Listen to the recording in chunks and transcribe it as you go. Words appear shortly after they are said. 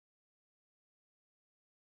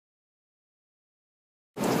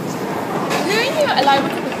a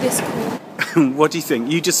library could be this cool. What do you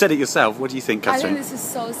think? You just said it yourself. What do you think, I Catherine? think this is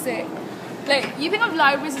so sick. Like, you think of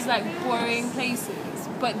libraries as like boring places,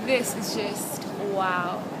 but this is just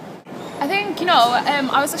wow. I think, you know,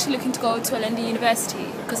 I was actually looking to go to a London university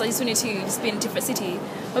because I just wanted to just be in a different city.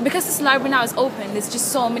 But because this library now is open, there's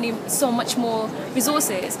just so much more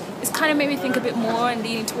resources. It's kind of made me think a bit more and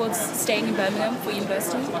leaning towards staying in Birmingham for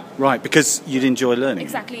university. Right, because you'd enjoy learning.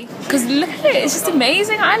 Exactly. Because look at it, it's just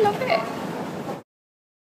amazing. I love it.